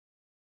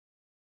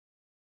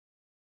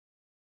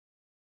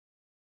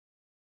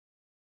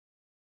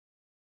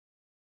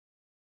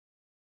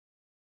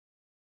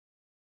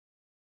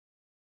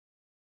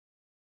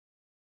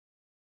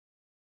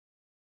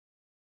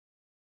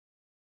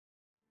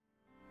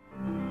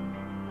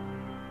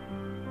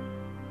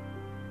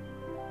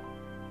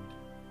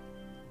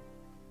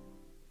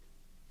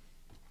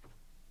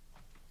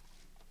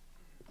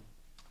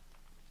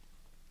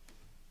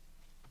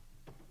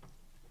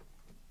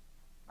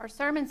Our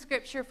sermon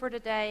scripture for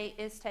today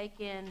is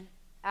taken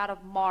out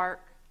of Mark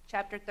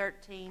chapter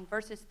 13,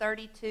 verses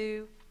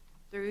 32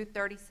 through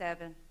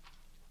 37.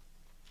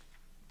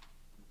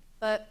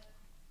 But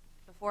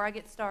before I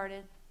get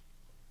started,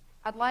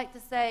 I'd like to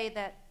say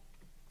that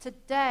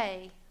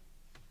today,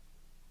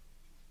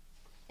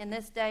 in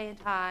this day and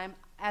time,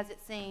 as it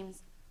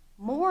seems,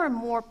 more and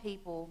more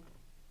people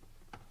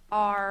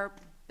are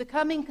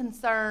becoming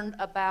concerned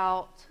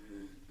about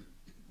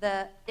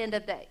the end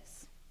of days.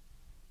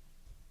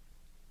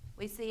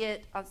 We see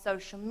it on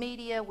social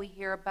media. We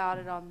hear about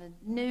it on the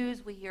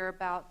news. We hear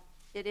about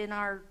it in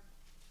our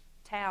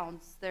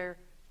towns.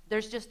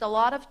 There's just a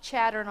lot of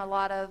chatter and a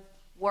lot of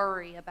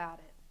worry about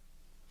it.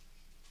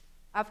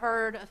 I've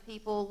heard of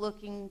people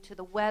looking to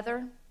the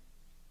weather.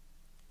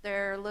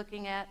 They're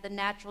looking at the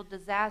natural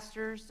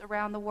disasters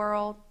around the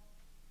world,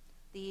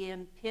 the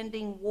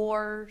impending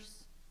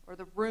wars or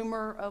the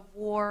rumor of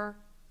war,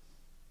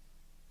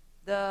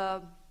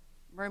 the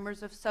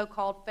rumors of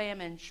so-called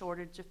famine,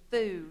 shortage of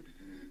food,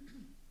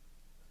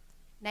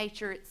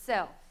 nature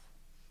itself.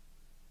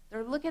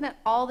 They're looking at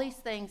all these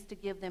things to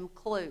give them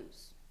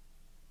clues.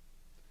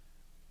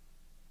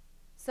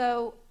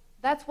 So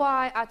that's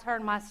why I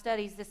turned my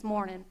studies this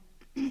morning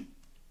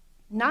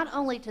not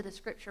only to the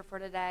scripture for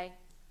today,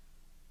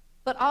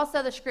 but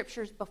also the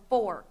scriptures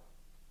before.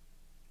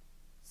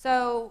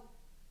 So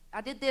I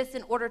did this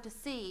in order to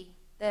see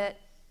that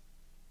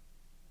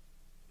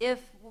if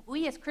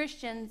we as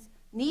Christians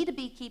need to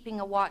be keeping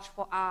a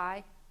watchful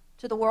eye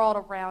to the world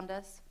around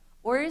us,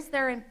 or is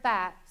there in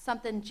fact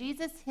something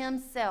Jesus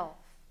himself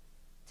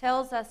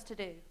tells us to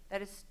do that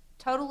is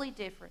totally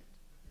different,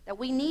 that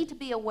we need to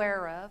be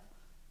aware of,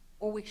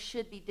 or we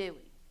should be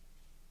doing?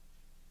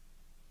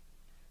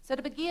 So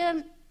to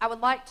begin, I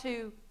would like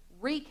to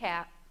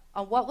recap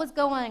on what was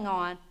going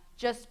on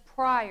just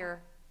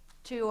prior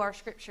to our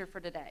scripture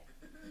for today.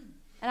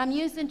 And I'm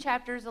using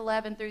chapters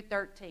 11 through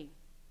 13.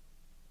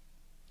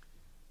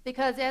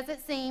 Because as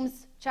it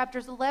seems,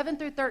 chapters 11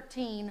 through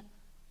 13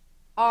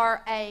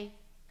 are a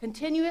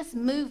continuous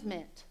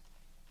movement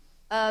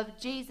of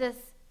Jesus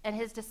and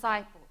his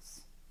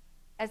disciples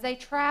as they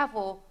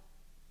travel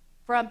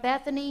from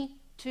Bethany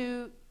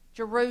to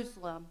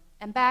Jerusalem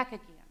and back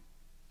again.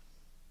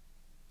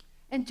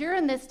 And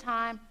during this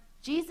time,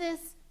 Jesus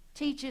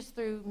teaches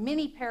through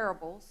many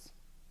parables.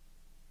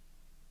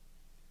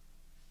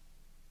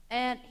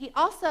 And he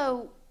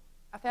also,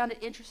 I found it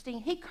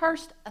interesting, he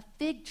cursed a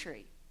fig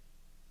tree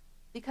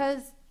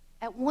because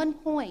at one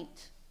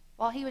point,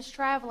 while he was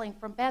traveling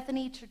from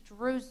Bethany to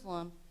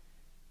Jerusalem,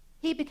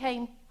 he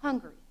became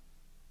hungry.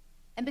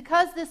 And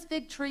because this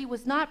fig tree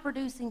was not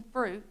producing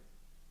fruit,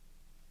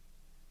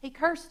 he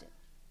cursed it.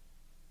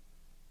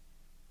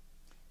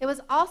 It was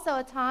also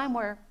a time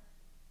where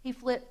he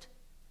flipped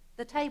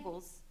the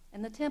tables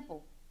in the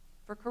temple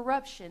for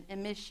corruption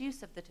and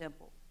misuse of the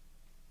temple.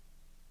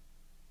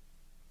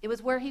 It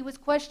was where he was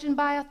questioned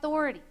by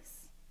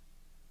authorities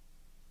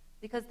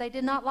because they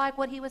did not like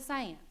what he was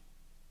saying.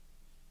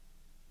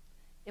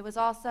 It was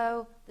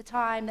also the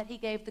time that he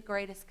gave the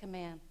greatest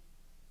command.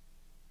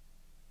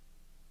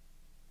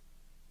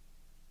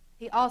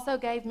 He also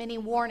gave many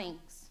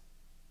warnings.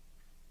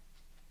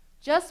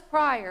 Just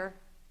prior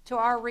to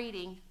our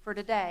reading for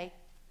today,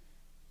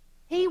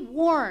 he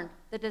warned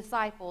the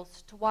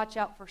disciples to watch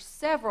out for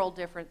several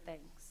different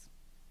things.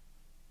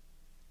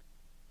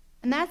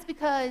 And that's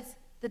because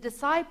the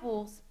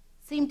disciples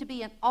seemed to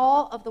be in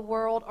awe of the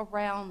world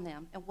around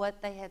them and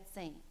what they had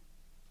seen.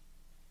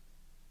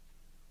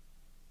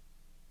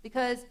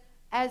 Because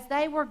as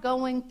they were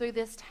going through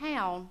this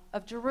town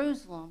of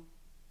Jerusalem,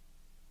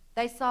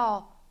 they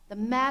saw the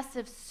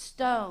massive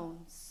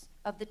stones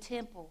of the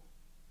temple.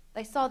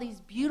 They saw these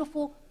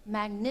beautiful,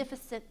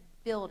 magnificent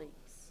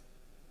buildings.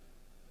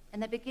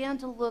 And they began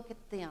to look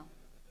at them.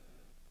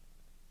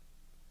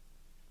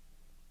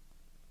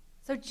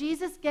 So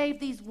Jesus gave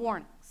these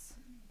warnings.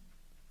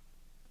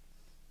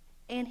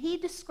 And he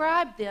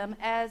described them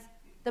as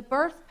the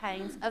birth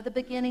pains of the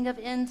beginning of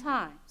end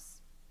times.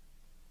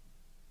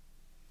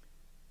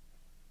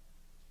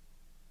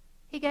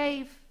 He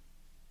gave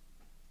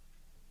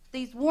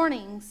these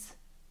warnings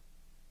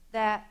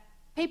that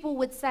people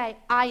would say,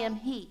 "I am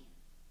he."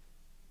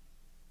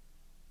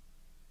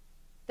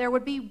 There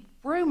would be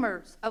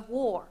rumors of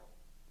war.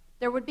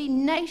 There would be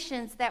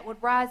nations that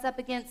would rise up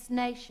against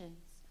nations.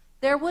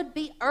 There would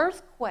be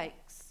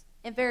earthquakes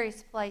in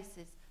various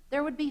places.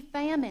 There would be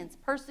famines,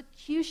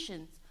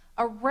 persecutions,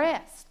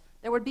 arrests.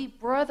 There would be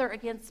brother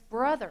against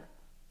brother,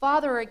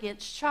 father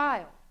against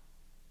child.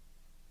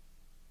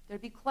 There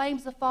would be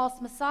claims of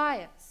false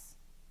messiahs,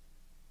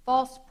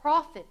 false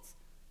prophets.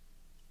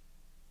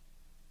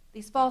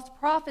 These false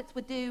prophets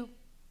would do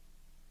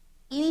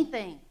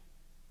anything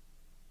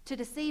to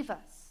deceive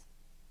us.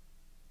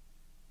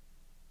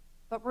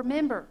 But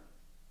remember,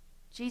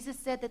 Jesus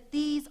said that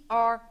these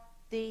are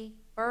the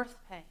birth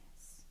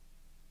pains.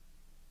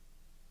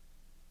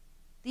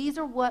 These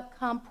are what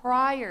come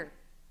prior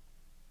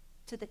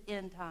to the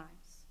end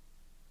times.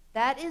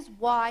 That is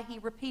why he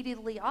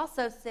repeatedly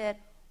also said,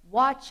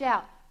 watch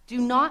out. Do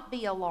not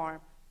be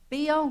alarmed.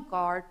 Be on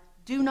guard.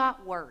 Do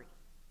not worry.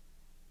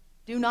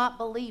 Do not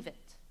believe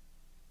it.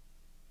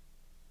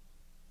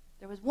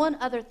 There was one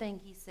other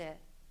thing he said.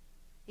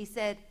 He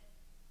said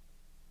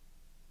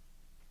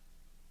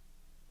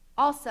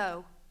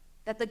also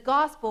that the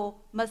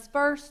gospel must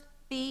first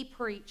be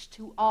preached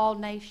to all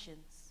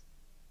nations.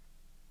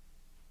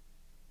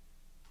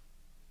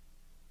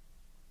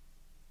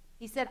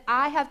 He said,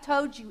 I have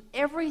told you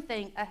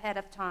everything ahead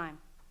of time.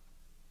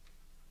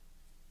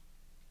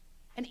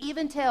 And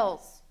even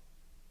tells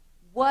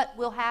what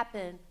will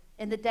happen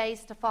in the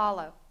days to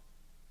follow.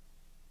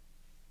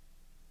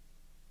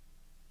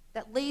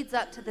 That leads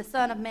up to the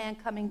Son of Man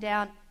coming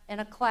down in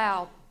a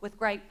cloud with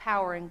great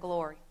power and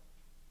glory.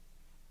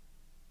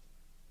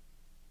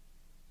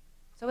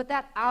 So with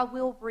that, I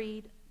will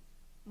read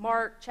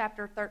Mark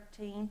chapter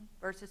 13,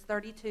 verses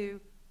 32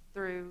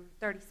 through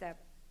 37.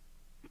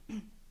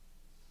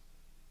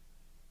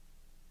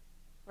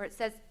 Where it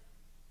says,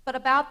 but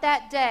about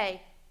that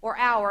day or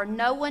hour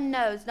no one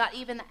knows, not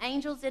even the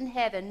angels in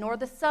heaven, nor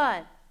the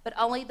Son, but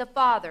only the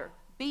Father.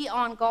 Be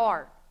on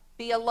guard.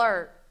 Be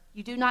alert.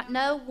 You do not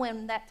know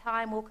when that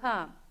time will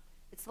come.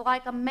 It's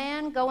like a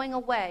man going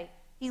away.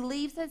 He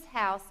leaves his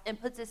house and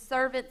puts his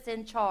servants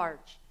in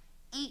charge,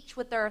 each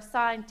with their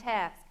assigned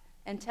task,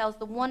 and tells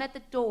the one at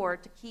the door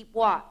to keep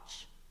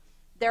watch.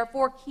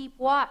 Therefore keep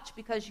watch,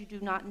 because you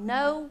do not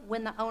know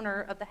when the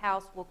owner of the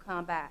house will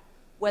come back,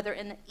 whether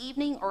in the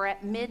evening or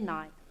at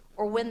midnight,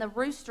 or when the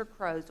rooster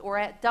crows, or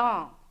at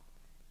dawn.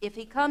 If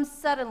he comes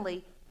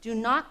suddenly, do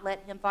not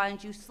let him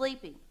find you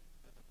sleeping.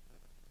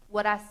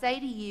 What I say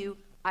to you,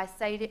 I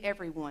say to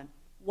everyone,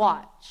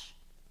 watch.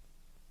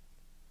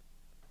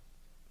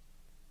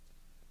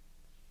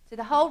 So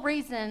the whole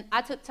reason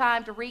I took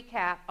time to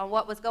recap on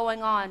what was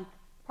going on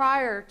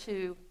prior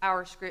to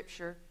our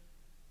scripture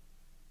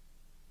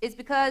is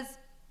because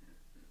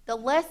the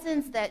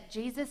lessons that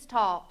Jesus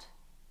taught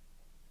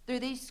through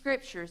these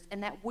scriptures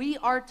and that we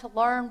are to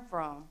learn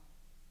from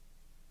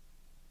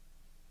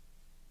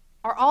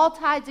are all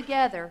tied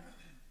together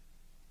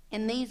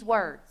in these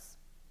words.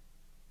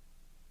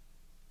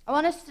 I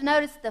want us to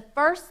notice the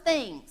first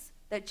things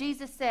that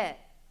Jesus said.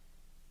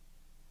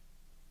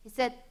 He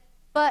said,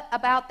 but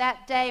about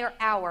that day or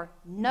hour,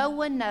 no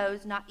one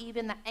knows, not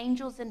even the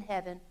angels in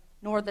heaven,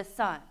 nor the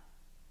Son,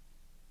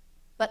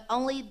 but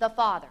only the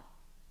Father.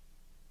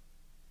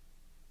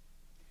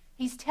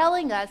 He's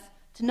telling us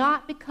to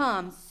not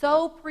become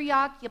so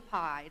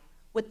preoccupied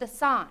with the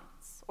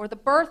signs or the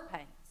birth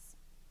pains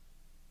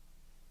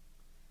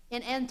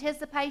in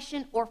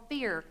anticipation or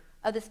fear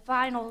of this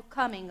final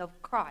coming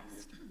of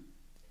Christ.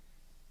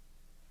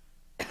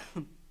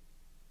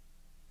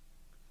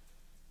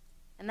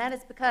 And that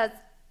is because,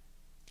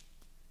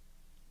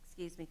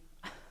 excuse me,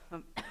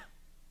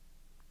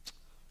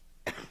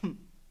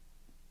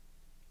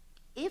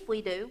 if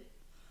we do,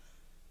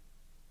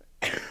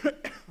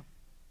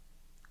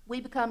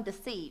 we become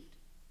deceived.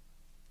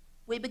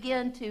 We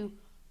begin to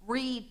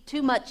read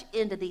too much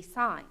into these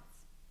signs.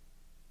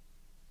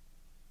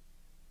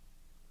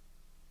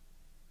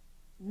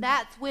 And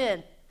that's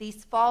when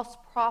these false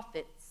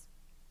prophets,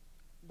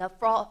 the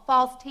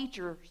false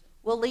teachers,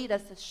 will lead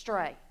us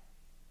astray.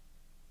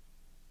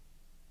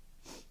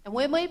 And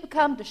when we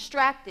become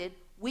distracted,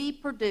 we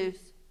produce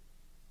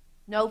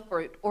no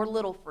fruit or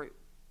little fruit.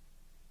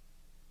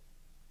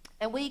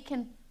 And we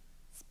can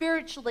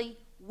spiritually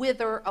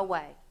wither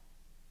away.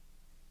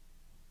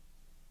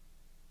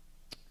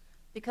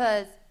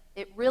 Because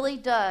it really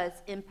does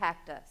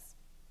impact us.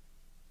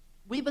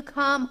 We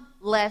become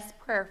less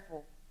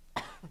prayerful.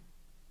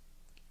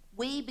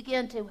 We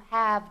begin to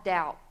have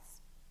doubts.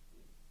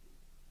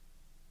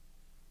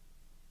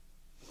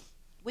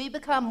 We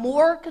become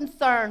more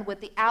concerned with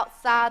the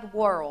outside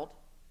world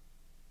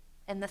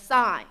and the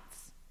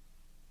signs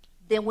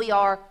than we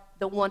are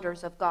the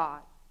wonders of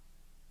God.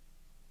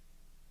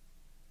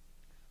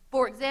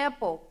 For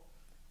example,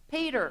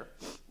 Peter,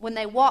 when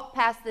they walked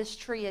past this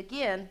tree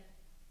again,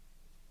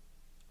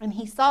 and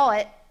he saw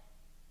it,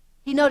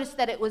 he noticed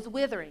that it was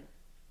withering.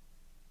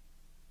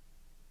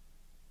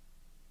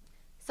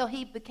 So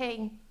he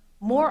became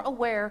more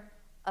aware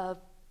of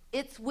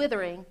its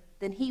withering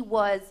than he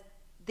was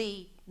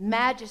the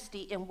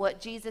majesty in what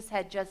Jesus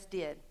had just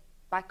did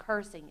by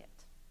cursing it.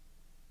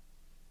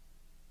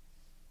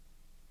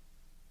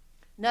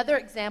 Another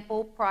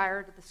example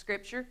prior to the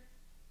scripture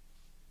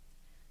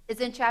is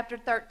in chapter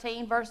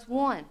 13, verse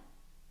 1,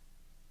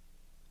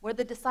 where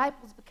the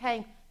disciples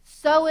became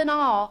so in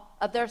awe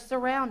of their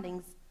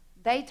surroundings,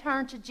 they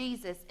turned to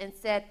Jesus and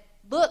said,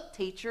 "Look,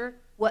 teacher,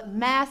 what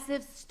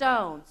massive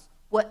stones,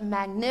 what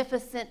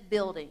magnificent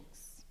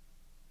buildings."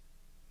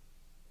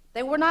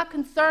 They were not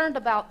concerned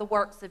about the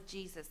works of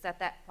Jesus at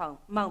that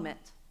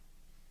moment.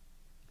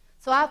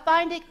 So I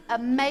find it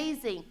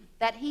amazing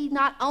that he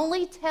not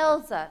only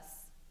tells us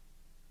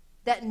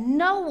that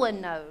no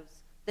one knows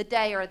the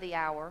day or the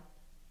hour,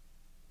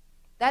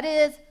 that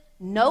is,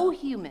 no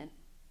human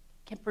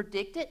can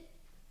predict it,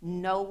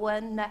 no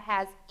one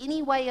has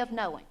any way of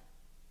knowing.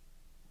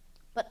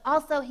 But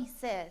also he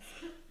says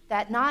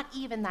that not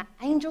even the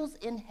angels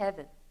in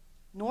heaven,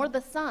 nor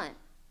the Son,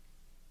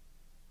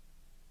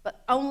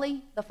 but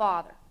only the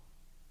Father.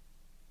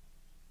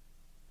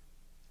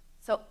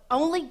 So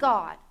only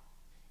God,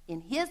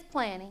 in his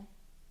planning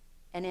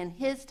and in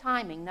his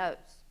timing, knows.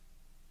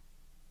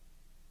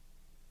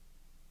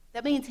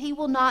 That means he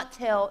will not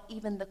tell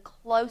even the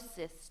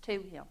closest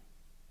to him.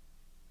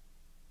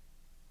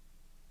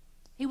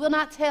 He will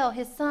not tell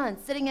his Son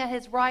sitting at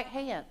his right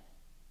hand.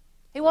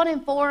 He won't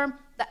inform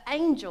the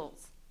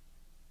angels.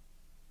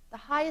 The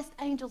highest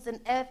angels in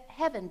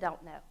heaven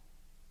don't know.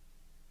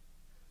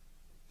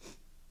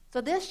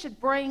 So this should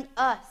bring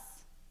us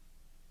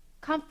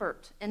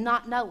comfort in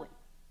not knowing.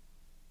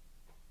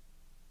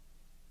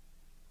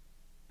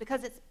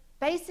 Because it's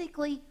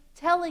basically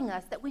telling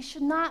us that we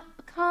should not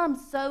become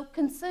so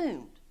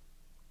consumed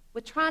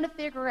with trying to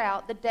figure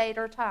out the date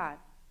or time.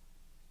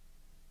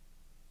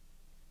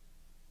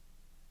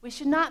 We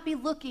should not be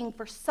looking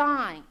for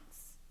signs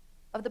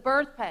of the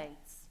birth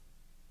pains,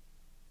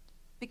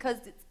 because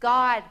it's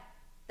God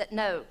that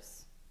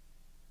knows.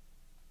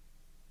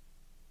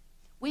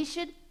 We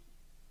should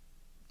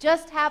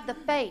just have the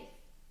faith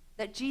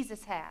that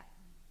Jesus had.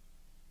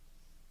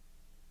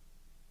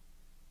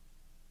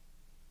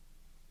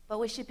 But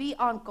we should be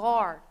on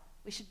guard.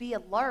 We should be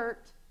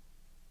alert,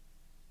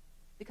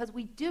 because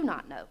we do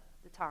not know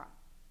the time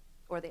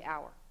or the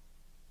hour.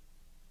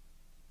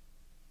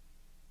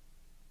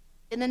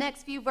 In the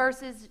next few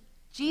verses,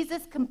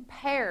 Jesus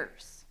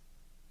compares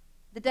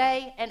the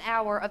day and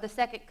hour of the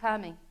second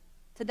coming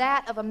to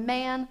that of a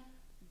man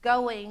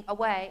going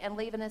away and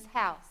leaving his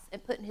house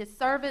and putting his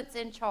servants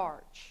in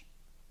charge.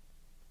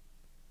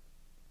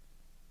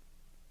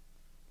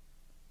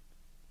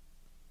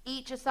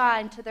 Each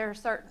assigned to their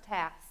certain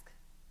task,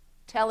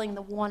 telling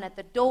the one at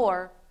the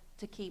door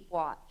to keep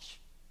watch.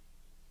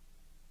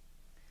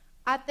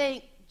 I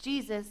think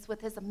Jesus,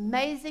 with his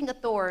amazing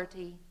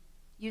authority,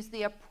 used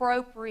the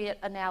appropriate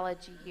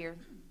analogy here.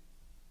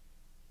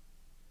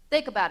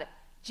 Think about it.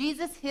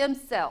 Jesus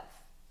himself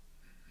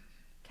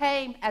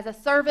came as a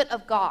servant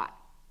of God.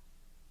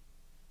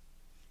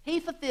 He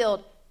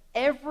fulfilled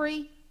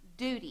every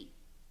duty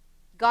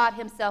God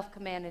himself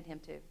commanded him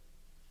to.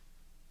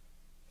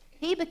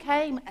 He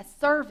became a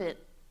servant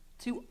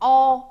to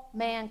all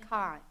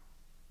mankind.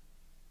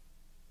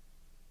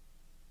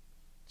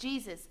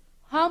 Jesus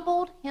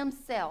humbled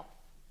himself.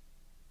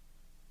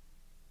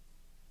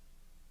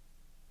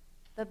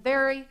 The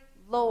very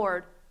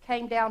Lord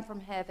came down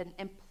from heaven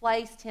and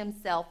placed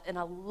himself in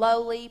a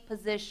lowly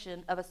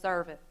position of a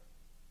servant.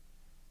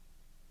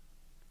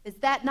 Is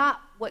that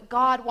not what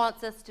God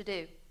wants us to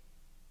do?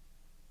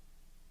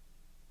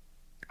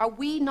 Are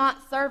we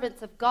not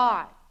servants of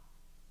God,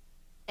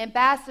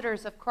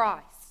 ambassadors of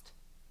Christ?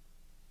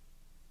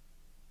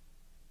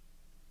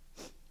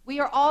 We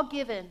are all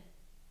given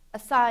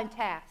assigned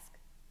task,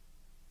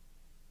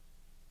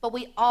 but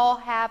we all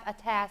have a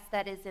task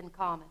that is in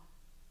common.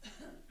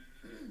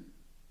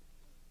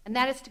 And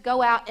that is to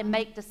go out and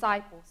make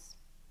disciples.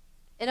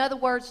 In other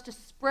words, to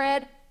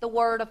spread the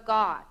word of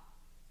God.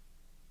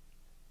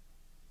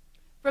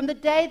 From the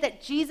day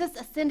that Jesus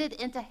ascended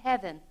into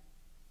heaven,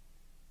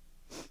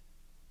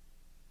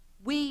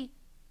 we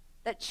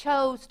that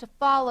chose to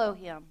follow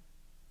him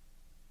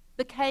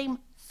became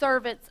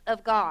servants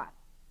of God.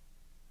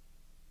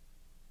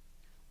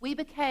 We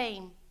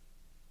became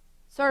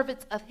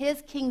servants of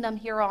his kingdom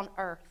here on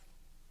earth.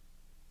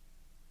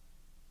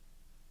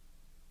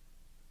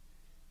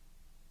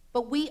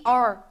 But we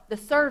are the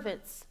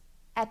servants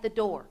at the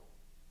door.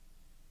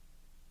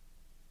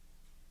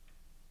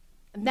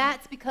 And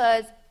that's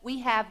because we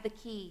have the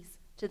keys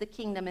to the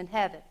kingdom in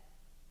heaven.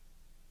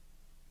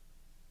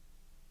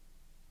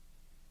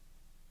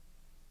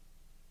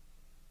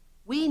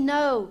 We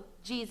know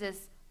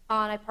Jesus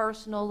on a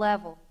personal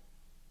level.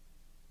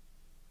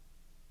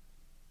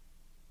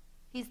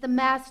 He's the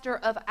master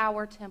of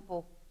our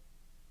temple.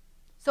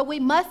 So we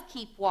must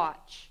keep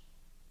watch.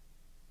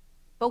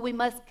 But we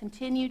must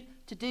continue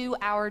to do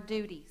our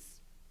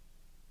duties,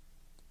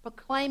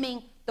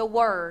 proclaiming the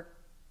word,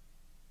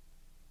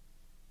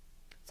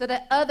 so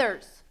that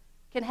others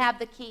can have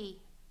the key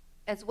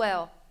as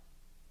well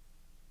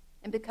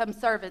and become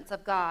servants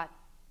of God.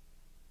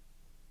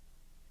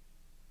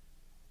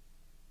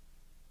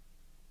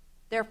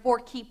 Therefore,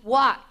 keep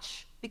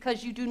watch,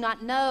 because you do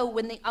not know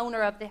when the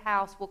owner of the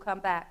house will come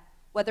back,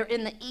 whether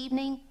in the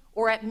evening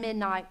or at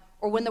midnight,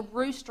 or when the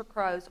rooster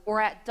crows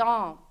or at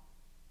dawn.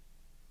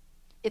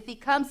 If he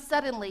comes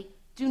suddenly,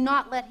 do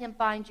not let him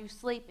find you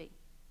sleeping.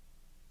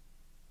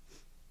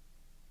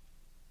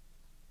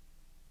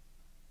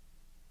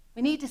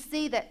 We need to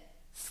see that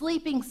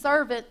sleeping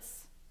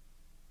servants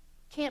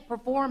can't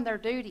perform their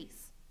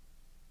duties.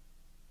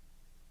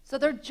 So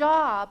their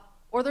job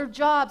or their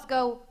jobs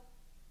go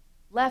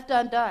left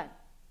undone.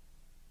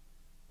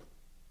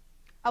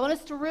 I want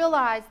us to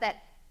realize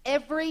that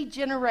every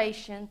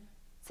generation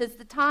since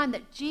the time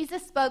that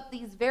Jesus spoke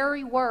these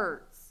very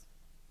words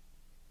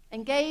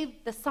and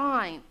gave the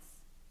signs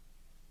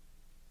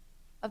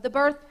of the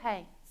birth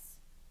pains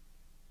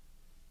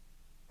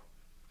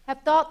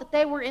have thought that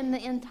they were in the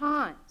end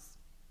times.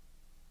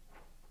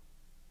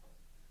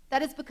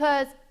 That is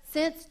because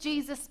since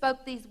Jesus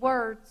spoke these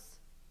words,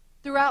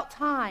 throughout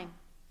time,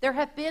 there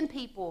have been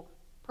people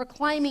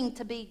proclaiming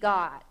to be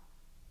God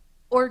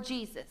or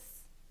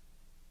Jesus.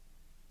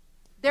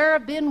 There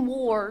have been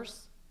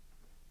wars.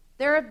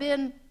 There have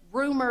been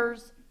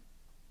rumors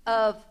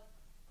of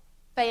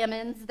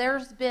famines.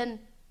 There's been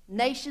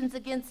nations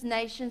against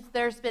nations.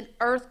 There's been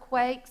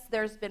earthquakes.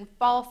 There's been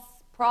false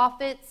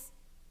prophets.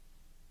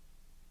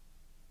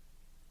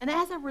 And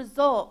as a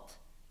result,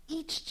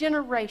 each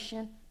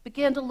generation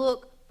began to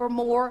look for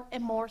more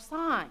and more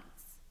signs.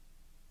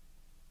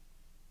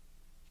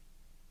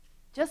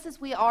 Just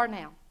as we are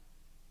now.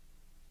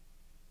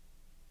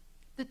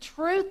 The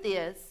truth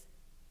is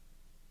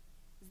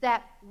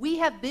that we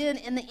have been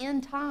in the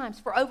end times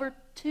for over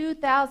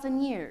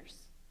 2,000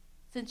 years.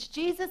 Since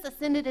Jesus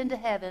ascended into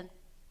heaven,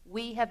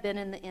 we have been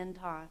in the end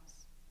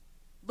times,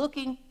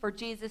 looking for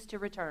Jesus to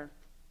return.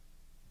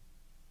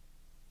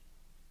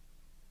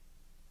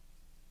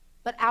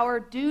 But our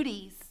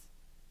duties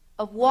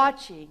of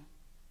watching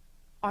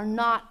are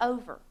not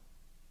over.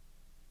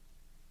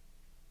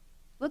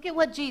 Look at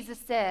what Jesus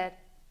said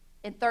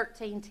in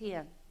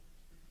 13:10.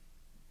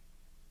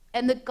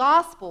 And the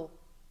gospel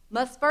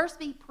must first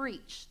be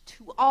preached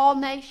to all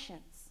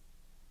nations.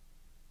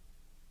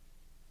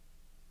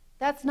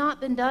 That's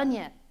not been done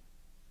yet.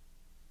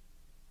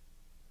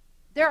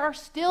 There are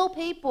still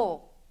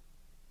people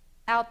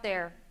out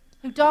there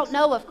who don't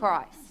know of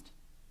Christ.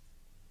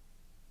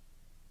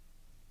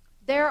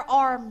 There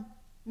are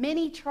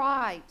many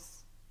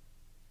tribes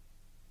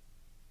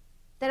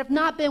that have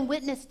not been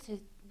witnessed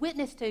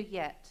to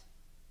yet.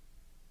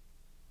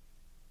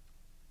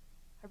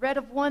 I read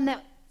of one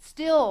that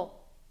still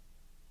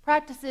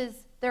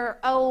practices their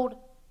old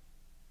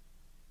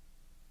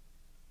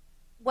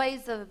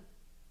ways of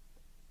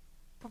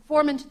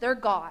performing to their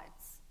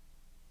gods,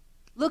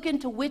 looking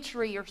to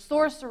witchery or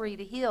sorcery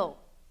to heal.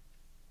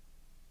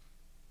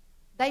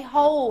 They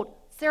hold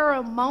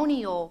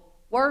ceremonial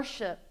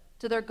worship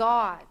to their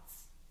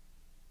gods.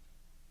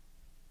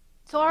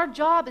 So our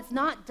job is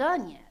not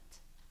done yet.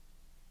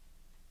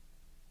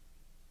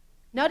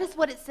 Notice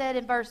what it said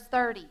in verse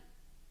 30.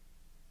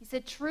 He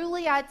said,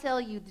 "Truly I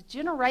tell you, the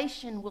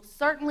generation will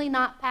certainly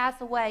not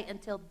pass away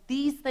until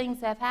these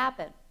things have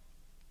happened."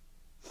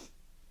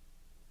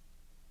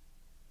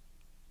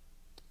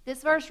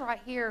 This verse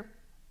right here,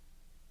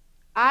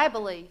 I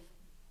believe,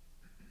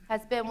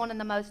 has been one of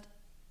the most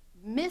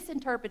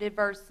misinterpreted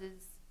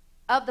verses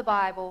of the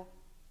Bible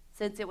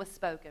since it was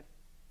spoken.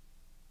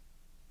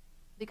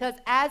 Because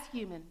as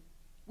human,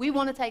 we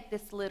want to take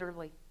this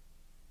literally.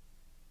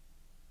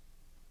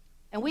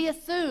 And we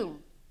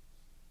assume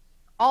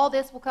all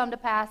this will come to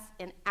pass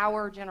in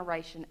our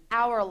generation,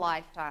 our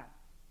lifetime.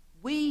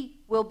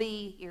 We will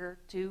be here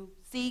to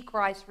see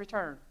Christ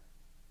return.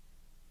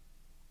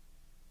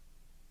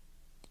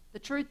 The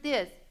truth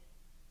is,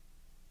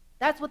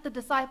 that's what the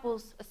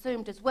disciples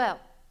assumed as well.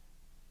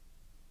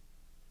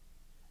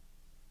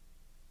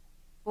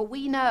 But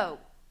we know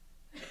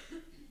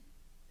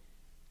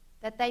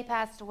that they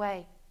passed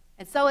away,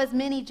 and so has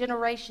many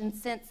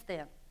generations since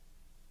then.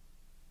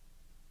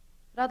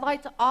 But I'd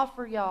like to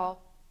offer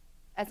y'all,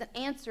 as an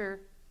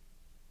answer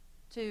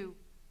to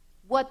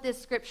what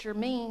this scripture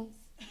means,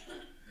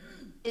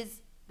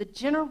 is the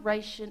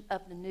generation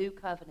of the new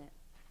covenant.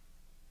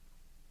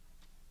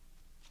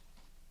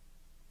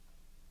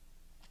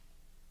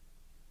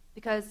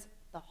 Because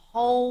the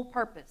whole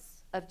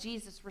purpose of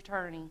Jesus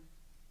returning,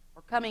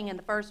 or coming in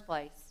the first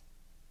place,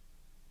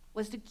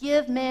 was to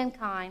give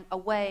mankind a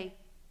way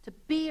to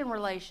be in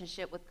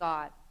relationship with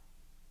God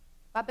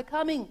by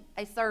becoming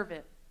a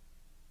servant,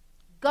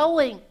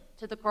 going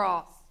to the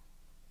cross,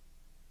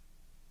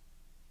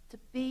 to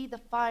be the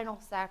final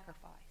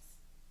sacrifice,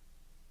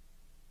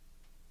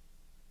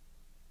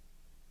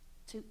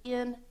 to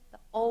end the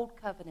old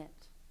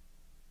covenant.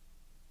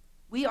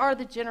 We are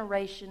the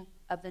generation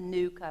of the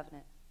new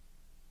covenant.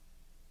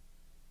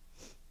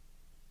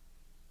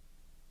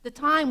 The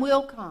time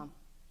will come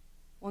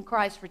when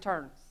Christ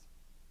returns,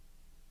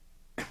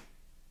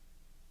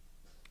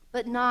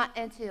 but not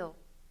until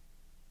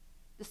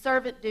the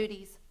servant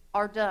duties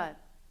are done.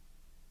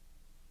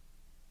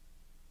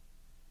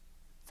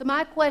 So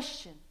my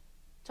question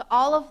to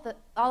all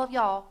of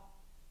y'all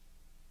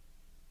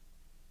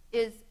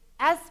is,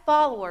 as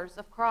followers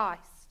of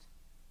Christ,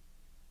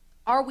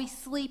 are we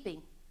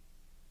sleeping?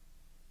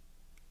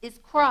 Is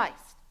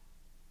Christ,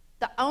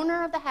 the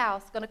owner of the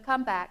house, going to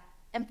come back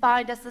and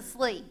find us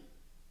asleep?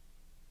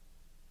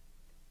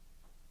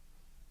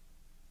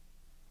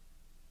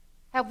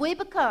 Have we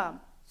become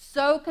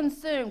so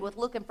consumed with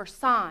looking for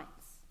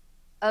signs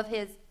of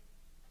his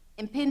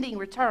impending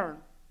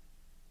return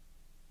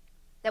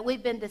that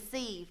we've been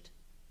deceived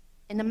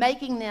into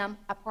making them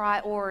a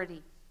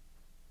priority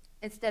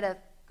instead of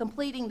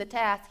completing the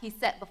task he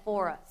set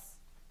before us?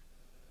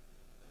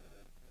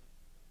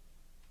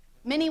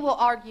 Many will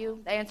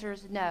argue the answer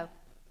is no.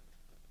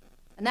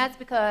 And that's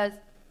because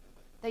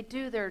they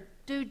do their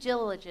due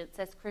diligence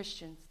as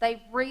Christians.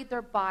 They read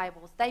their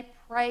Bibles. They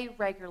pray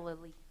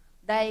regularly.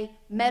 They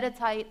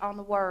meditate on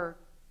the Word.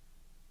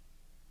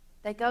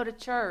 They go to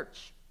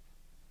church.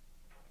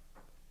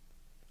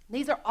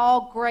 These are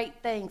all great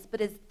things,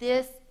 but is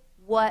this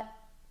what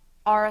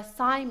our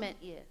assignment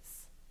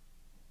is?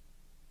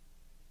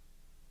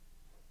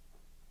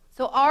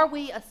 So are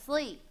we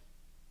asleep?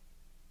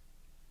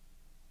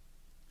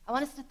 I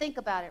want us to think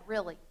about it,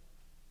 really.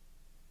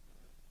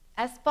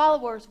 As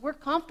followers, we're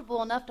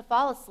comfortable enough to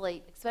fall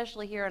asleep,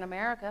 especially here in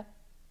America.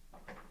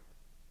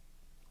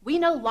 We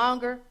no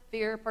longer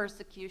fear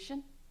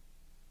persecution.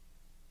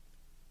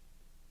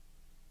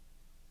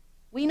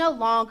 We no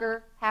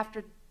longer have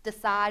to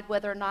decide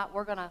whether or not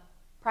we're going to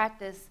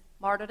practice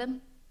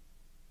martyrdom.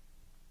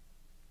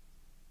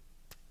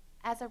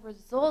 As a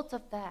result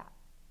of that,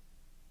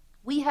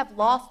 we have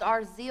lost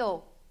our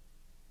zeal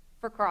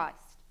for Christ.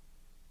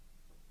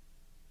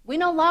 We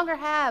no longer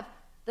have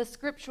the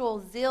scriptural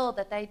zeal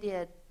that they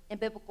did in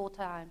biblical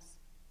times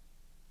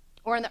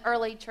or in the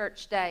early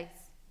church days.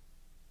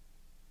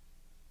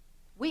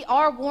 We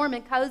are warm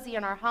and cozy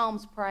in our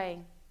homes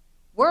praying.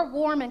 We're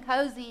warm and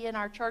cozy in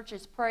our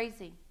churches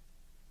praising.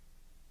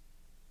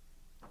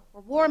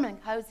 We're warm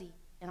and cozy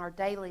in our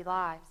daily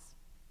lives.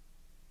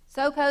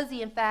 So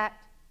cozy, in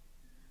fact,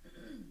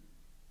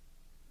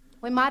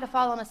 we might have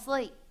fallen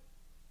asleep.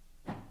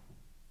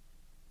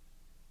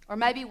 Or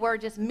maybe we're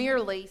just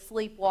merely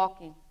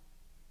sleepwalking,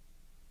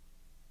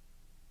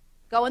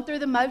 going through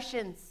the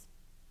motions.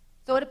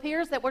 So it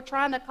appears that we're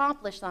trying to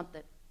accomplish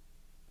something,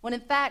 when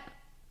in fact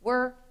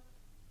we're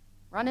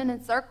running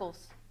in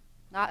circles,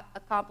 not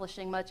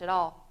accomplishing much at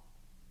all,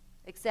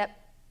 except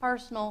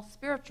personal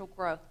spiritual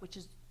growth, which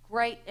is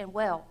great and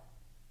well,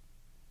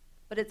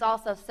 but it's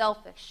also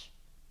selfish.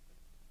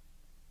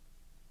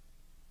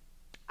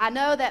 I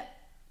know that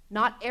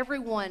not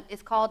everyone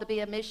is called to be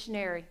a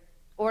missionary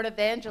or an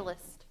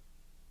evangelist.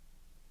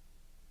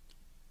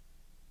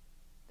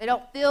 They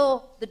don't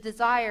feel the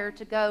desire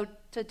to go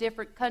to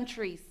different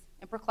countries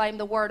and proclaim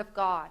the word of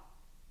God.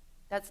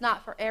 That's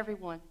not for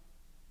everyone.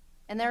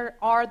 And there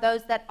are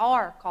those that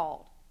are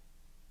called.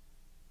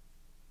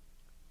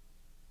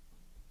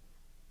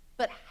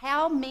 But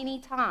how many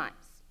times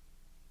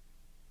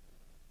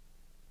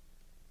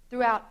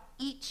throughout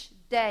each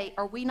day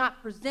are we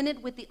not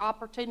presented with the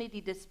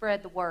opportunity to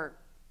spread the word?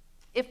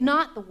 If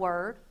not the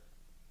word,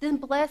 then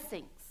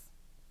blessings.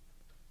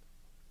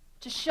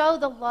 To show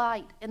the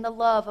light and the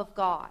love of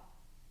God.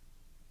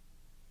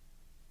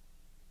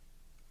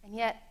 And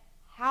yet,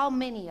 how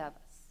many of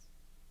us,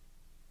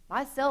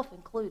 myself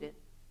included,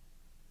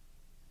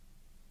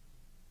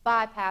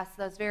 bypass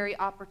those very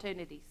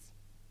opportunities?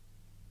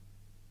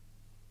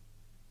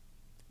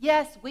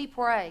 Yes, we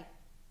pray.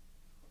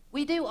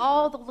 We do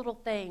all the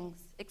little things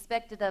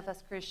expected of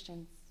us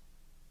Christians.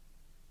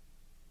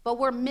 But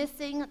we're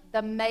missing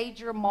the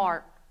major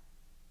mark.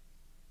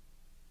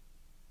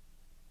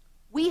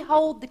 We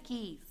hold the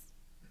keys.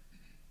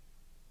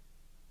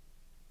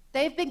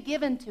 They've been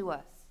given to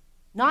us,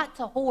 not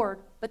to hoard,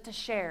 but to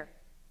share.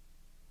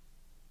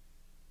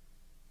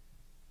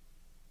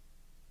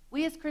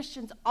 We as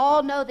Christians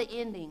all know the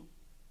ending,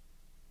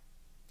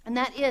 and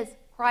that is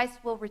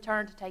Christ will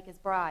return to take his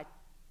bride.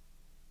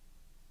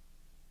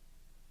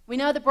 We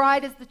know the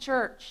bride is the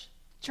church.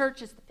 The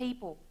church is the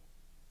people.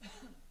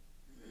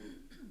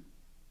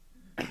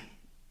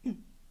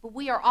 But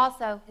we are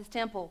also his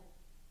temple.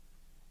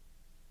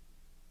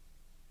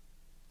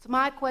 So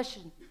my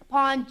question,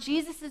 upon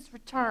Jesus'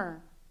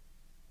 return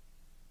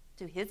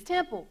to his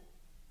temple,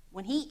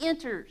 when he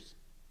enters,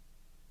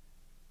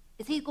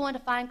 is he going to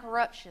find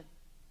corruption,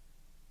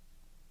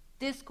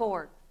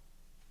 discord,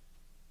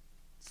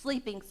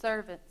 sleeping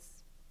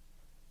servants,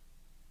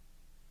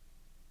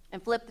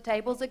 and flip the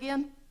tables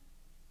again?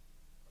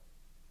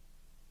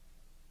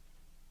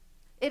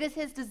 It is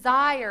his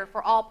desire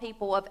for all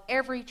people of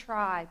every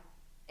tribe,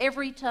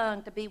 every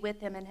tongue to be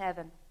with him in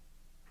heaven.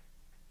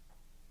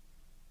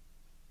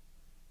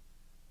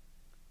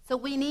 So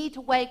we need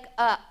to wake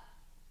up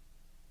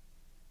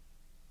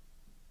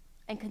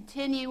and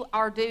continue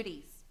our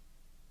duties.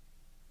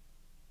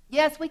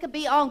 Yes, we could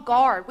be on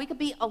guard. We could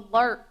be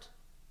alert,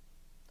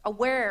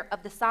 aware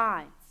of the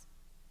signs.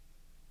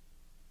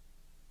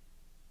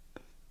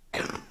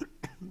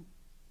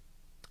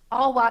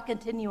 All while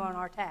continuing on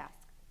our task.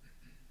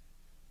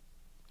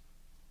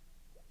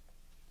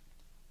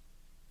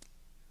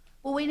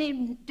 Well,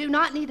 we do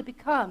not need to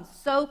become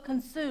so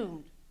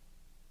consumed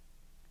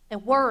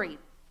and worried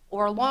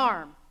or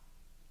alarmed,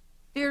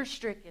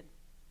 fear-stricken,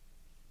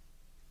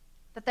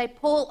 that they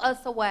pull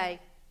us away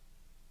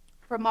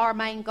from our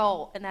main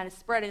goal, and that is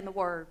spreading the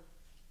word.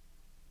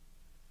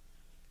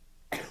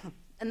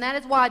 And that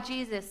is why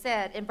Jesus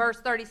said in verse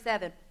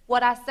 37,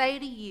 "What I say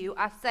to you,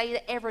 I say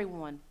to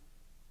everyone,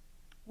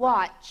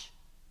 watch."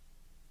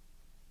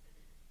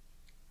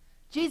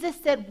 Jesus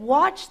said,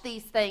 watch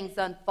these things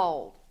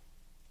unfold.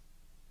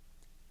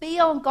 Be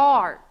on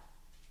guard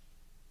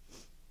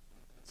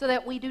so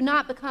that we do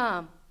not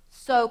become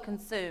so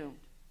consumed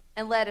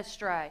and led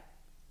astray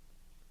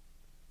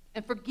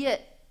and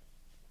forget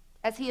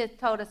as he has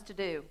told us to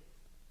do.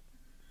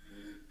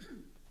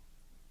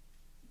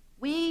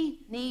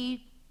 We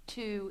need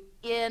to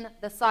end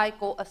the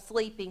cycle of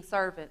sleeping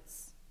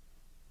servants.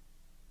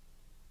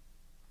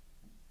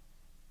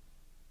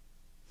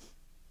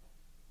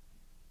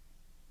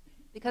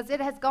 Because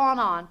it has gone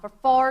on for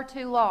far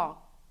too long.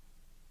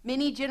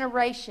 Many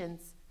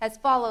generations has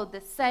followed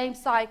the same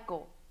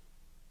cycle.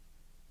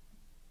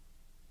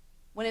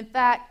 When in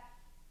fact,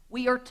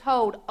 we are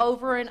told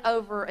over and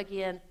over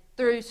again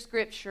through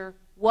Scripture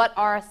what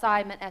our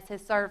assignment as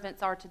his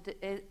servants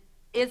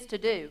is to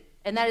do.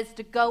 And that is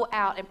to go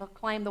out and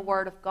proclaim the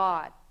word of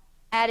God,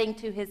 adding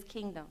to his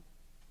kingdom.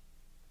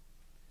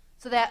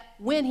 So that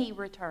when he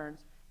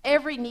returns,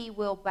 every knee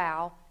will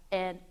bow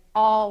and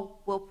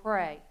all will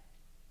pray.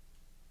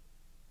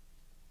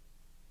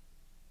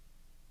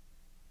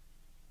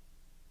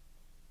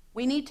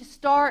 We need to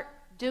start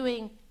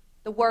doing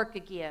the work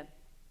again.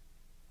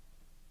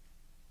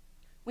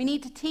 We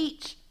need to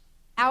teach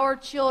our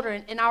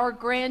children and our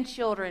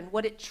grandchildren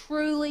what it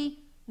truly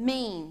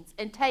means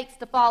and takes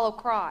to follow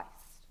Christ.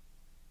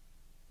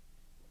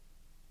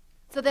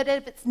 So that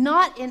if it's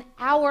not in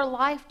our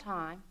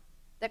lifetime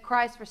that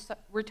Christ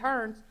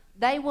returns,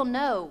 they will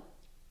know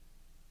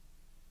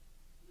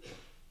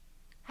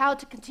how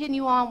to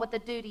continue on with the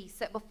duties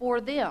set before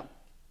them.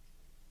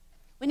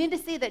 We need to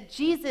see that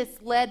Jesus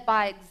led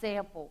by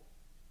example,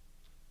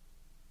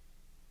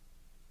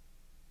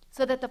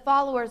 so that the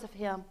followers of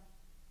him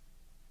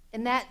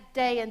in that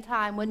day and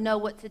time would know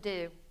what to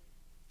do.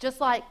 Just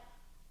like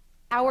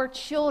our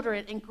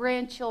children and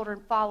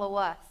grandchildren follow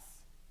us.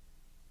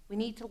 We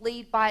need to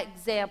lead by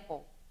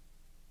example.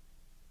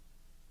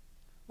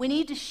 We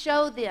need to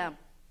show them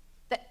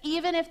that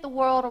even if the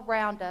world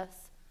around us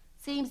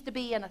seems to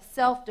be in a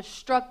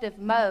self-destructive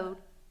mode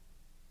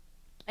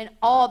and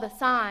all the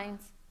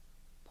signs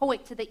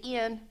point to the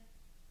end,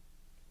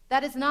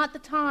 that is not the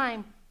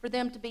time for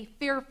them to be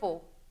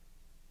fearful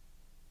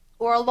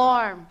or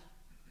alarmed,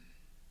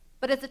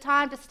 but it's a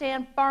time to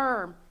stand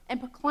firm and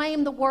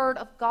proclaim the word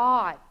of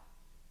God.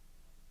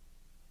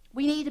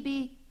 We need to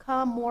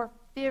become more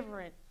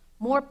fervent,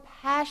 more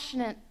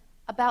passionate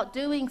about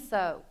doing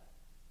so.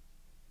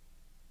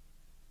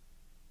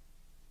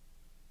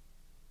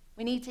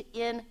 We need to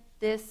end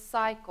this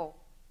cycle.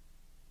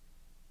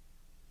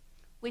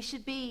 We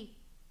should be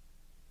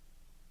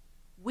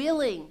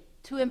willing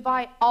to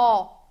invite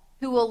all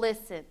who will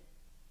listen.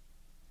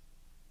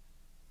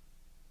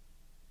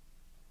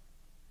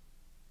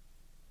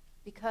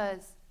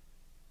 Because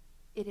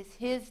it is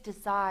his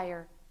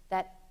desire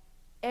that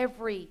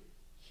every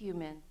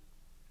human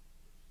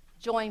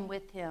join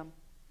with him,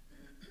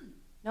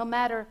 no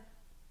matter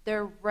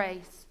their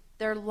race,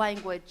 their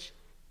language,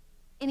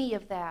 any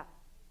of that.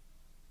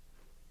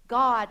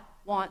 God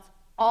wants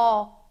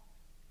all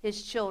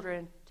his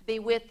children to be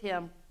with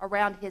him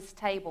around his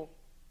table,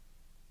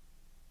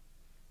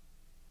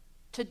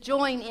 to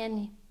join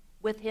in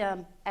with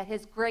him at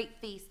his great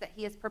feast that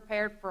he has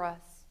prepared for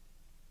us,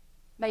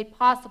 made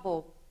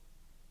possible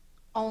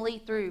only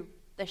through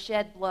the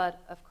shed blood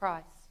of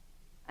Christ.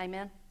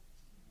 Amen.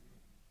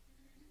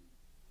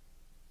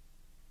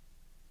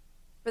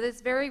 For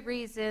this very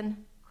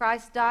reason,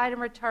 Christ died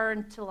and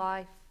returned to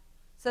life,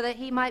 so that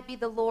he might be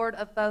the Lord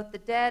of both the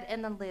dead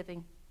and the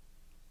living.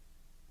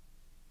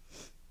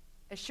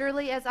 As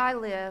surely as I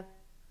live,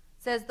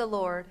 says the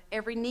Lord,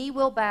 every knee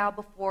will bow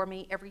before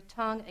me, every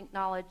tongue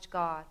acknowledge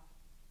God.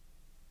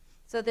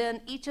 So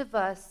then each of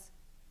us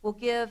will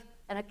give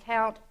an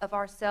account of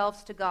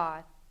ourselves to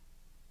God.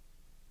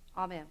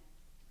 Amen.